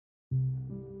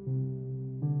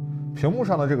屏幕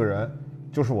上的这个人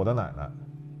就是我的奶奶，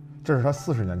这是她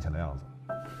40年前的样子。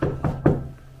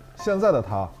现在的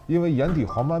她因为眼底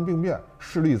黄斑病变，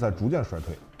视力在逐渐衰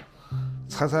退。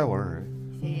猜猜我是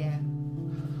谁？谁呀？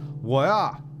我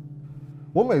呀，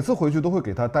我每次回去都会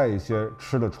给她带一些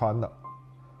吃的穿的，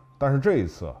但是这一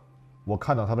次，我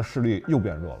看到她的视力又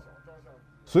变弱了，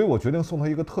所以我决定送她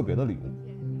一个特别的礼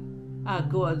物。啊，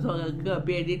给我做个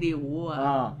别的礼物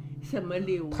啊！什么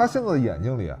礼物？她现在的眼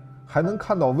睛里还能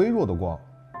看到微弱的光，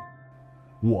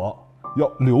我要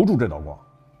留住这道光。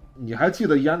你还记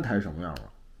得烟台什么样吗？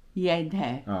烟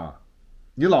台啊，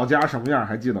你老家什么样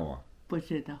还记得吗？不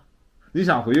知道。你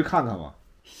想回去看看吗？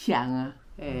想啊，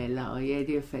姥爷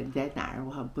的坟在哪儿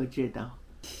我还不知道。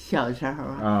小时候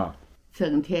啊，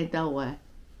整天到晚，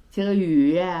这个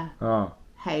鱼呀，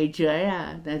海蜇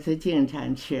呀，那是经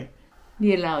常吃。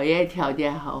你姥爷条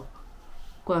件好，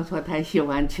光说他喜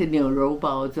欢吃牛肉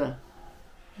包子，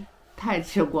他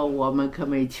吃过，我们可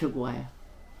没吃过呀。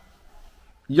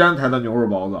烟台的牛肉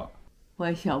包子，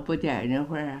我小不点儿那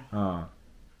会儿啊，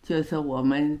就是我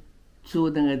们住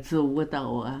那个植物岛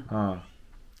啊，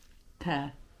它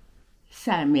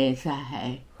三面是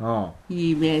海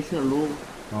一面是路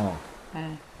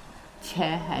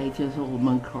前海就是我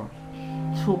门口，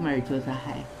出门就是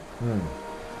海，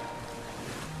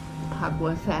爬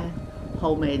过山，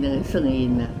后面那个声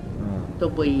音呢，都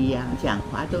不一样，讲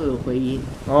话都有回音。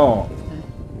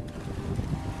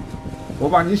我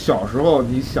把你小时候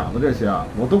你想的这些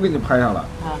我都给你拍下来，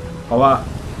好吧？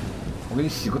我给你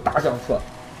洗个大相册，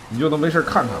你就能没事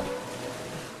看看了。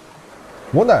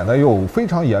我奶奶有非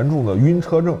常严重的晕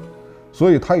车症，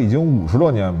所以她已经50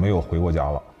多年没有回过家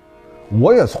了。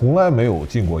我也从来没有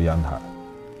进过烟台，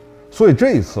所以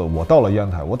这一次我到了烟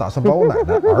台，我打算把我奶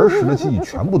奶儿时的记忆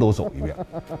全部都走一遍，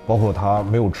包括她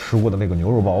没有吃过的那个牛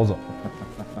肉包子。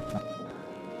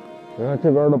你看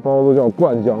这边的包子叫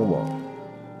灌浆包，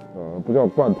不叫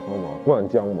灌汤包，灌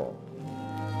浆包。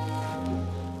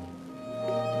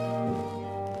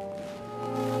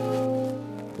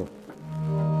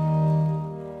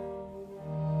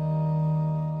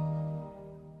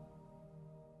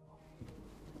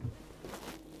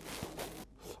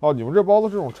哦，你们这包子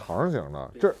是这种长形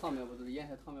的，这烫面包子，烟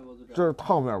台烫面包子这是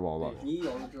烫面包子，你一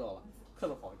咬就知道了，特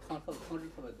别好，汤汁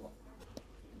特别多。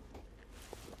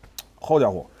好家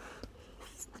伙！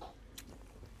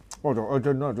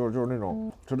真的就是那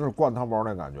种，真的是灌汤包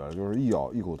那感觉，就是一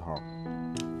咬一口汤，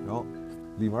然后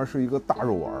里面是一个大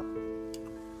肉丸。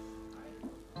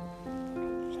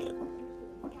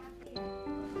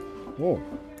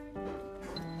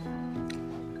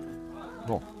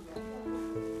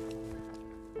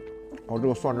这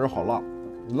个蒜汁好辣，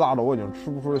辣的我已经吃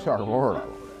不出这馅儿什么味儿来了。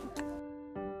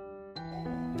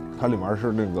它里面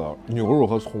是那个牛肉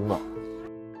和葱的。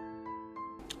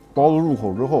包子入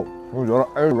口之后，我就觉得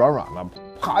软软的，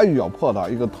啪一咬破它，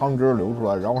一个汤汁流出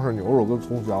来，然后是牛肉跟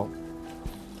葱香。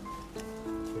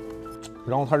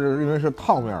然后它是因为是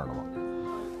烫面的嘛，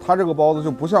它这个包子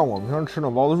就不像我们平常吃的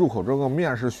包子，入口这个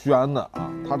面是宣的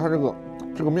啊，它这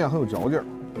个面很有嚼劲儿。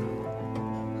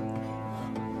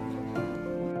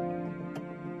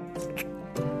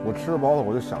我吃包子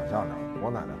我就想象着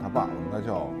我奶奶她爸爸应该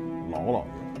叫老姥爷、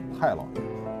太姥爷。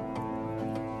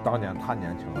当年他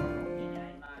年轻的时候，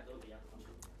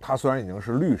他虽然已经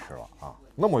是律师了啊，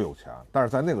那么有钱，但是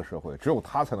在那个社会只有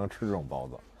他才能吃这种包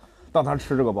子。当他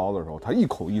吃这个包子的时候，他一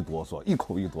口一哆嗦，一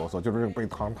口一哆嗦，就是这个被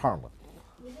汤烫的。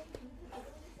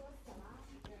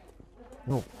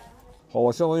好，我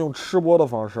现在用吃播的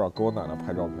方式给我奶奶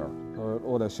拍照片。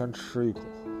我得先吃一口。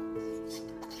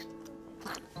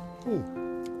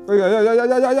哎呀，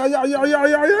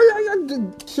这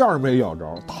馅儿没咬着，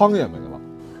汤也没了。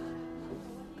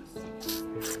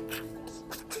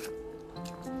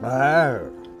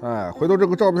哎，回头这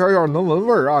个照片要是能闻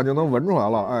味儿啊，就能闻出来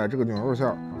了。哎，这个牛肉馅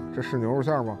儿，这是牛肉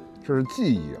馅儿吗？这是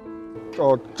记忆啊。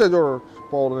这就是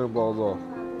包的那个包子。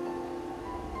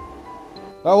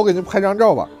来，我给您拍张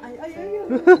照吧。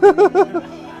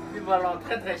你把老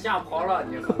太太吓跑了，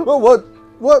你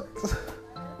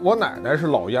我奶奶是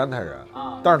老烟台人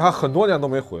啊，但是她很多年都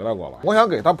没回来过了。我想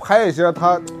给她拍一些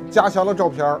她家乡的照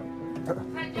片。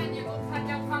看见你都看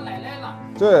见他奶奶了。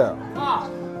对啊，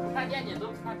看见你都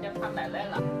看见他奶奶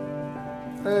了。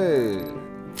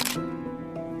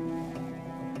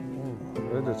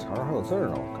这墙上还有字呢，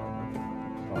我看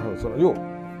看，还有字哟。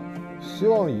希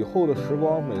望以后的时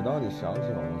光，每当你想起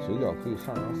我们，嘴角可以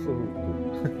上扬45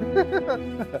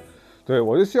度。对，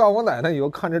我就希望我奶奶以后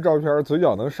看这照片，嘴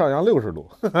角能上扬60度。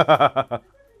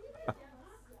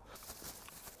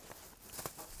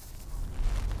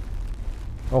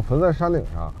盆在山岭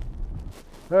上。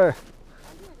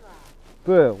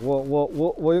对，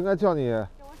我应该叫你。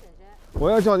我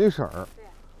要叫你婶儿。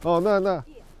哦，那，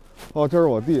哦，这是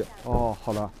我弟。哦，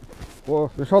好的，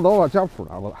你稍等，我把家谱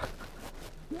拿过来。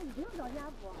你不用找家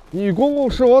谱。你公公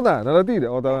是我奶奶的弟弟。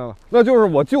哦，当然了，那就是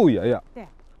我舅爷爷。对，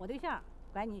我对象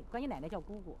管你奶奶叫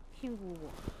姑姑，亲姑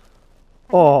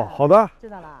姑。哦，好的，知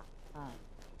道了啊。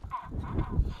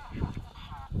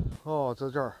哦，在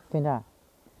这儿。在这儿。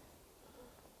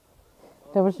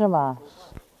这不是吗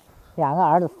？2个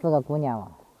儿子4个姑娘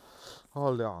嘛。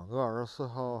哦，2个儿子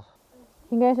哦。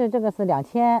应该是这个是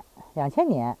2000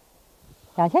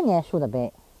年树的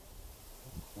碑。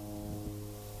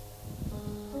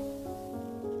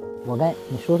我跟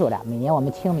你叔叔俩，每年我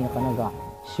们清明和那个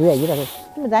10月1的时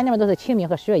候，因为咱那边都是清明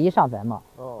和10月1上坟嘛，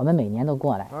我们每年都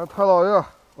过来。哎，太老爷，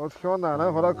我替我奶奶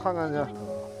回来看看去。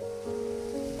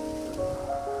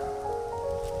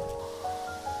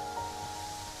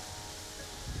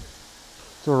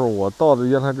就是我到了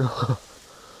烟台之后，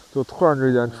就突然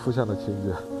之间出现的情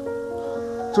节。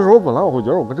就是我本来我会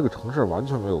觉得我跟这个城市完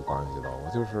全没有关系的，我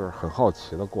就是很好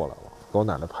奇的过来了，给我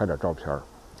奶奶拍点照片。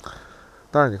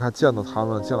但是你看，见到他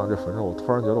们，见到这坟上，我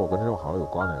突然觉得我跟这种好像有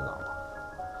关联感了。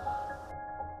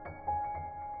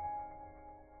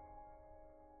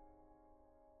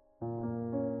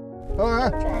哎，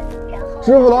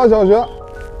知府岛小学。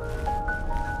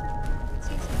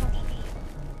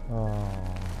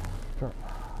这儿。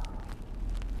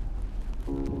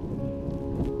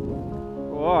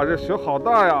哇，这雪好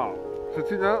大呀！是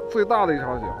今年最大的一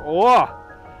场雪。哇！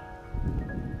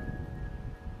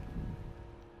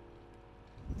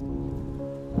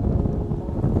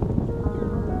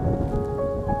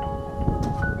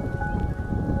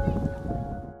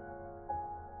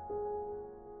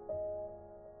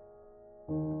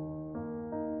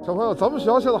小朋友，咱们学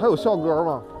校现在还有校歌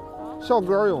吗？校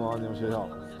歌有吗？你们学校？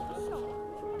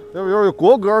有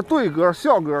国歌、队歌、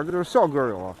校歌，这就是校歌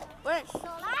有吗？不是，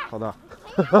好的。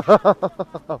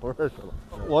不认识了。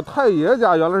我太爷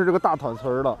家原来是这个大团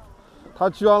村的，他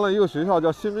捐了一个学校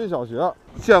叫新民小学，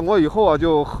建国以后啊，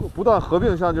就不断合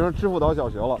并，像就成知府岛小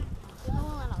学了。问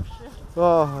问老师。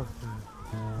啊。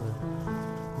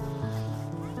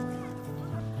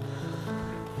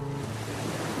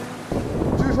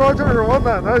据说这是我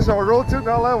奶奶小时候经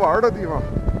常来玩的地方。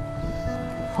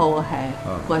后海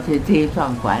过去最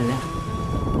壮观了，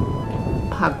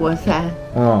爬过山。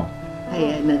哎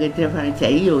呀，那个地方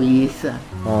真有意思。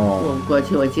我过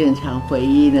去我经常回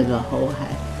忆那个后海。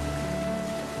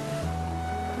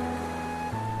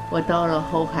我到了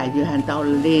后海，就像到了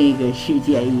另一个世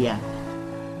界一样。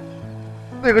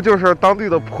那个就是当地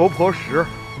的婆婆石，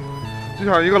就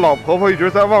像一个老婆婆一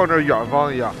直在望着远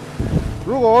方一样。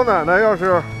如果我奶奶要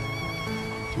是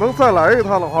能再来一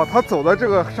趟的话，她走在这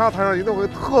个沙滩上一定会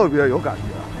特别有感觉。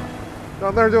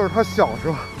但是就是她小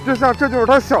时候，这就是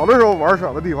她小的时候玩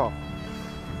耍的地方。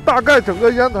大概整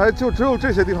个烟台就只有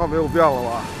这些地方没有变了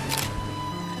吧。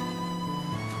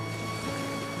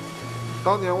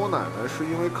当年我奶奶是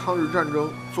因为抗日战争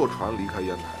坐船离开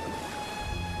烟台的，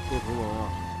坐什么啊？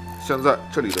现在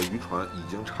这里的渔船已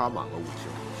经插满了5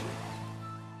星红旗。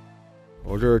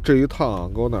我这一趟啊，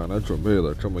给我奶奶准备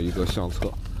的这么一个相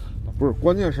册，不是，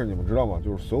关键是你们知道吗？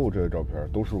就是所有这些照片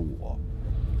都是我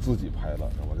自己拍的，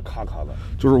知道吗？就咔咔的，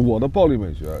就是我的暴力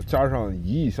美学加上1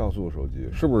亿像素的手机，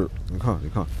是不是？你看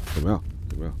怎么样？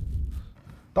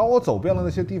当我走遍了那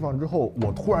些地方之后，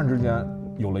我突然之间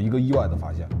有了一个意外的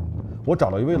发现。我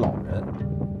找到一位老人，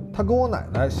他跟我奶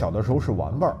奶小的时候是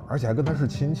玩伴，而且还跟他是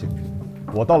亲戚。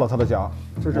我到了他的家，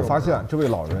我发现这位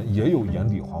老人也有眼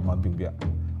底黄斑病变，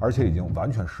而且已经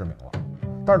完全失明了，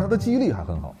但是他的记忆力还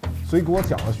很好，所以给我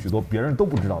讲了许多别人都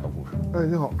不知道的故事。哎，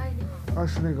你好。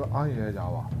是那个安爷爷家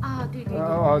吧？啊，对。你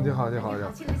好。进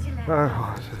来。哎，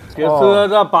好，就是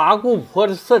这八姑婆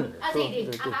的孙。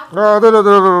对。对。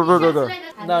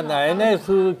那奶奶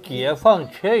是解放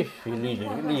前夕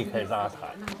离开大潭。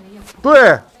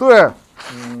对。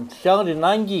乡里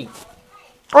南京。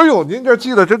哎呦，您这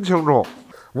记得真清楚。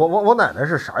我奶奶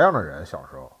是啥样的人？小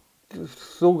时候？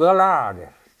收割蜡的，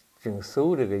净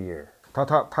收这个人。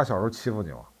他小时候欺负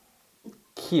你吗？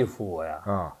欺负我呀？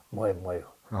没有。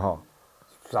然后。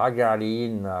咱家里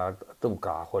人呢都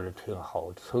干活的挺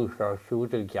好，从小受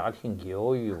这个家庭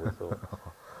教育，我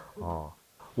说。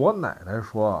我奶奶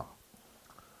说，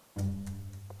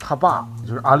他爸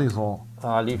就是安立松，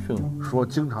说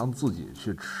经常自己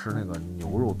去吃那个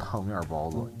牛肉烫面包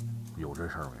子，有这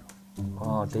事儿没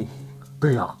有？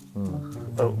对呀。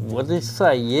我这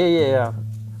三爷爷呀，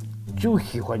就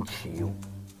喜欢吃肉，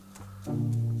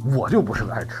我就不是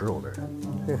个爱吃肉的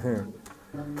人。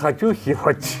他就喜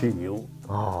欢吃肉。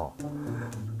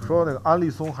说那个安立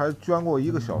松还捐过一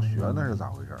个小学，那是咋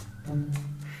回事？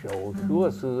小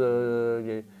学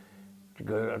是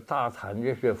这个大餐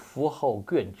这是符号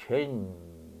卷前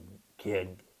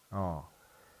填的啊。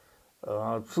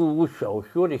自小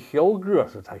学的小歌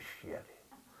是他写的。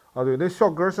啊，对，那小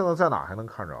歌现在在哪还能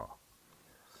看着？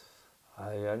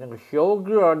哎呀，那个小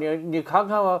歌，你看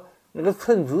看吧，那个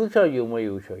陈子上有没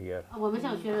有小叶了？我们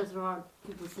上学的时候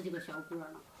就不是这个小歌了。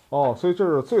哦，所以这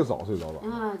是最早的。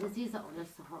这最早的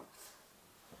时候。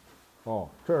哦，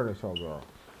这是那小歌。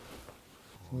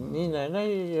你奶奶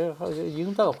也好像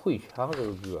应当会唱这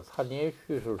个歌，她连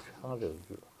续时候唱这个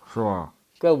歌，是吧？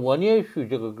在我连续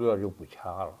这个歌就不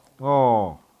唱了。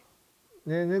哦，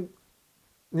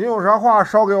你有啥话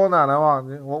捎给我奶奶吗？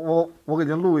我给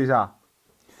您录一下。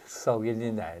捎给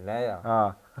你奶奶呀？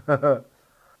啊，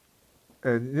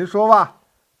哎，您说吧。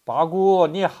八姑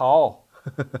你好，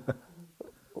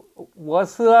我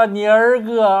是你二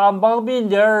哥，俺帮兵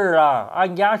的儿啊，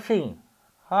俺家生，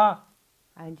啊。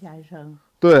俺家生。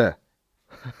对。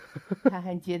他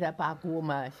还记得八姑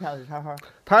吗？小时候。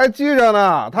他还记着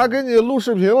呢，他给你录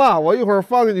视频了，我一会儿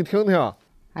放给你听听。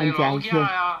俺老家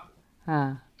呀，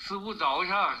啊，吃不早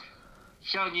上，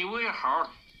向你问好，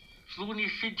祝你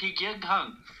身体健康，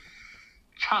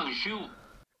长寿。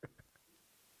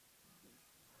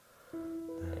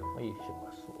没什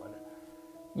么说的，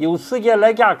有时间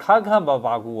来家看看吧，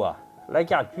八姑啊，来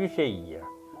家聚些一。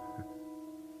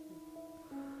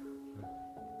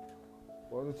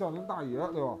我就叫您大爷，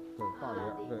对吧？对，大爷，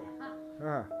对，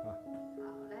哎。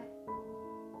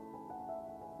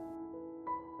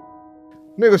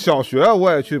那个小学我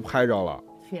也去拍着了，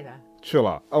去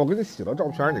了。啊，我给你洗了照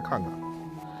片，你看看，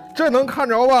这能看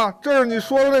着吧？这是你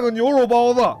说的那个牛肉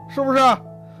包子，是不是？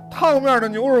烫面的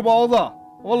牛肉包子，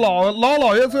我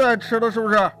姥爷最爱吃的，是不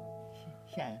是？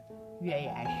像月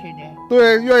牙似的。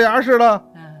对，月牙似的。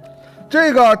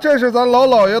这是咱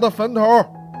姥爷的坟头。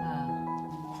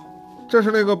这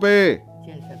是那个碑。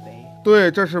这是碑。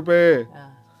对，这是碑。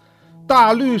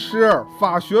大律师，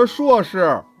法学硕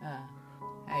士。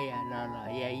哎呀，姥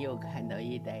爷又看到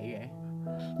一代人。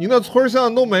你那村现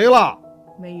在都没了。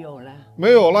没有了。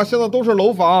没有了，现在都是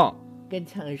楼房。跟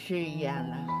城市一样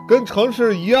了。跟城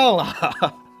市一样了。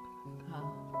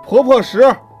婆婆石。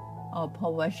哦，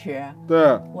婆婆石。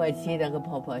对。我记得个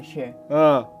婆婆石。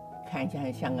看起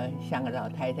来像个老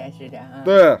太太似的啊。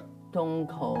对。东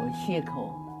口西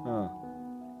口。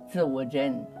子午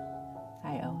镇。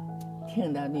哎呦，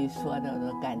听到你说的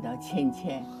我都感到亲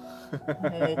切。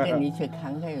跟你去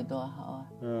看看有多好啊！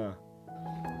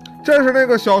这是那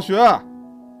个小学，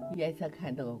颜色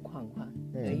看这个框框，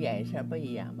这颜色不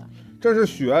一样吧？这是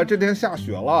雪，这天下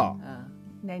雪了。啊，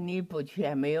那你不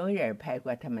去，没有人拍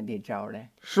过他们的照嘞，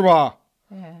是吧？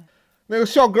那个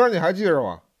校歌你还记着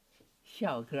吗？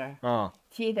校歌啊，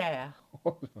记得呀。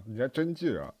你还真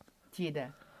记着。记得，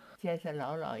这是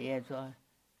姥爷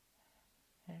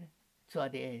做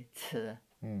的词。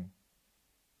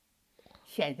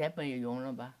现在不用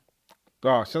了吧？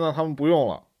对啊，现在他们不用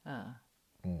了。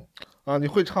你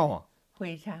会唱吗？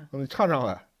会唱。你唱上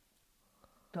来。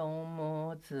东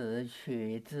牧自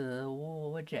去子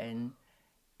午镇，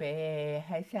北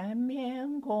海三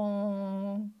面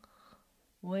宫，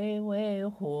巍巍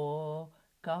湖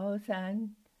高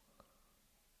山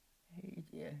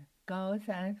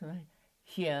什么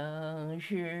兴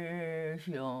师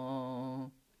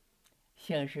兄，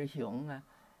兴师兄啊。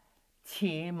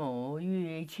其母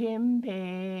与亲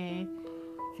卑，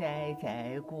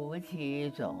在古其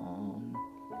中。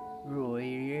如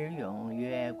日用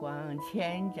月光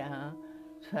千丈，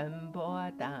春波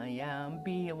荡漾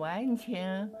碧万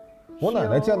顷。我奶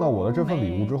奶见到我的这份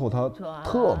礼物之后，她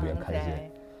特别开心。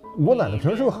我奶奶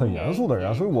平时是个很严肃的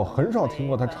人，所以我很少听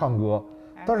过她唱歌，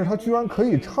但是她居然可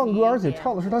以唱歌，而且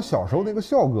唱的是她小时候那个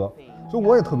校歌，所以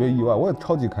我也特别意外，我也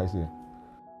超级开心。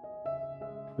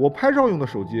我拍照用的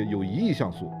手机有1亿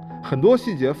像素，很多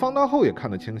细节放大后也看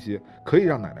得清晰，可以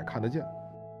让奶奶看得见。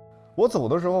我走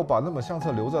的时候把那本相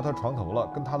册留在她床头了，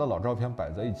跟她的老照片摆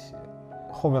在一起。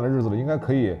后面的日子里应该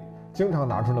可以经常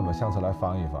拿出那本相册来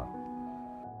翻一翻。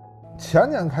前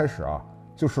年开始啊，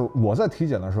就是我在体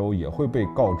检的时候也会被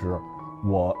告知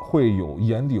我会有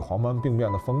眼底黄斑病变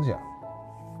的风险。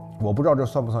我不知道这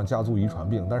算不算家族遗传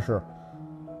病，但是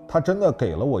它真的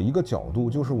给了我一个角度，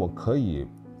就是我可以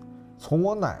从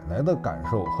我奶奶的感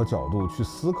受和角度去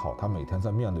思考她每天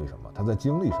在面对什么，她在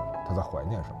经历什么，她在怀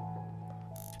念什么。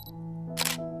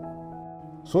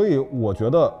所以我觉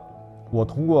得我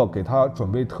通过给她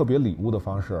准备特别礼物的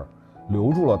方式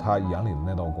留住了她眼里的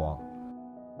那道光，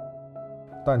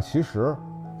但其实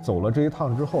走了这一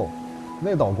趟之后，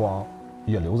那道光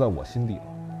也留在我心底了。